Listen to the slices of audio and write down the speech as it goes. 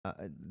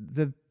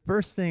The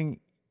first thing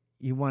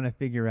you want to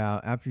figure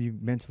out after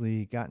you've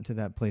mentally gotten to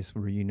that place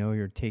where you know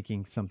you're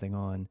taking something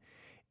on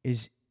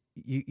is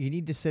you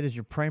need to set as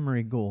your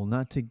primary goal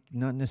not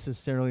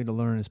necessarily to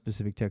learn a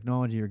specific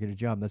technology or get a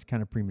job. That's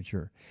kind of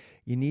premature.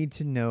 You need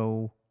to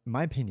know, in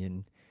my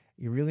opinion,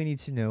 you really need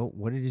to know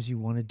what it is you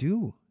want to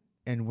do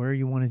and where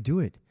you want to do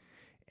it.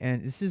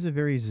 And this is a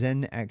very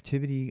zen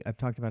activity. I've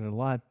talked about it a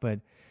lot, but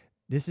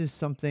this is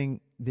something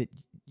that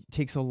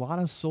takes a lot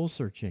of soul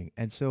searching.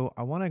 And so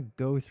I want to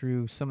go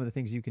through some of the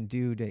things you can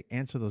do to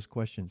answer those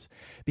questions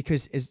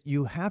because as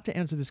you have to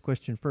answer this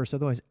question first,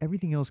 otherwise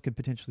everything else could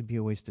potentially be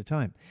a waste of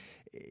time.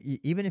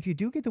 Even if you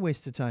do get the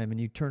waste of time and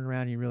you turn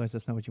around and you realize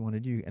that's not what you want to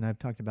do, and I've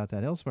talked about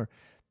that elsewhere,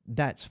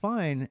 that's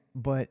fine,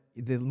 but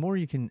the more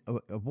you can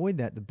avoid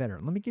that, the better.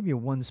 Let me give you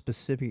one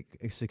specific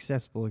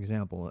successful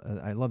example.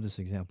 I love this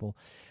example.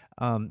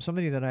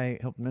 Somebody that I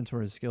helped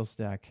mentor at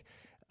SkillStack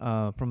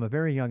from a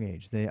very young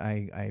age.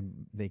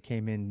 They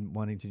came in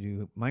wanting to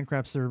do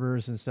Minecraft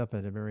servers and stuff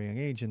at a very young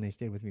age, and they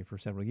stayed with me for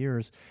several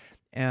years.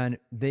 And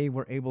they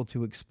were able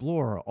to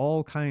explore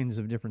all kinds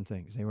of different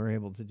things. They were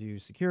able to do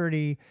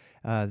security.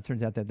 It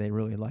turns out that they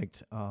really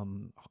liked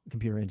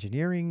computer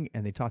engineering,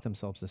 and they taught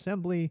themselves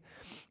assembly.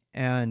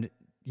 And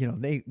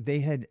they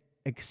had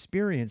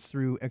experience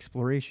through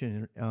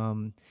exploration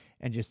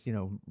and just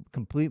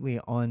completely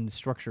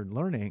unstructured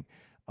learning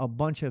a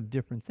bunch of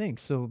different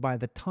things. So by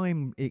the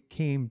time it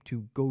came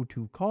to go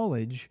to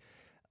college,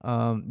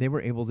 they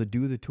were able to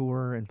do the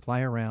tour and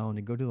fly around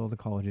and go to all the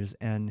colleges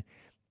and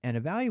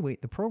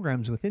evaluate the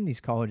programs within these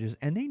colleges,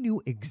 and they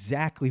knew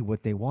exactly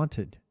what they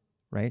wanted.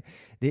 Right?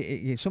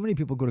 So many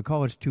people go to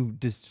college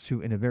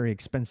to, in a very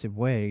expensive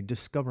way,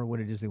 discover what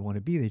it is they want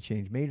to be. They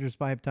change majors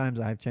 5 times.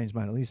 I've changed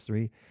mine at least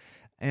 3,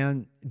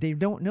 and they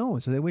don't know,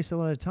 so they waste a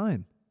lot of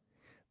time.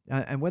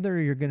 And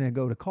whether you're going to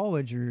go to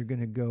college or you're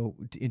going to go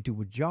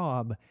into a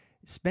job,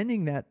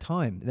 spending that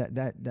time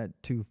that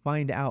to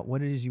find out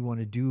what it is you want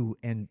to do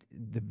and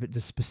the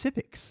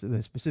specifics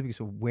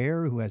of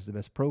where, who has the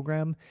best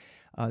program.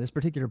 This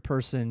particular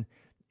person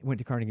went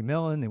to Carnegie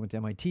Mellon, they went to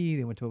MIT,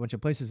 they went to a bunch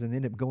of places, and they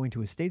ended up going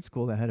to a state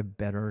school that had a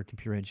better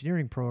computer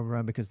engineering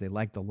program because they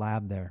liked the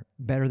lab there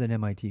better than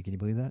MIT. Can you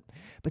believe that?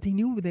 But they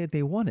knew that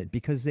they wanted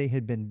because they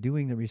had been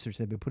doing the research,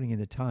 they'd been putting in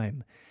the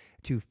time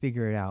to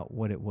figure it out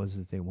what it was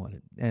that they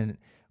wanted. And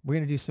we're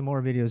going to do some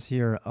more videos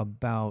here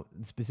about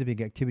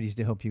specific activities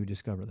to help you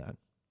discover that.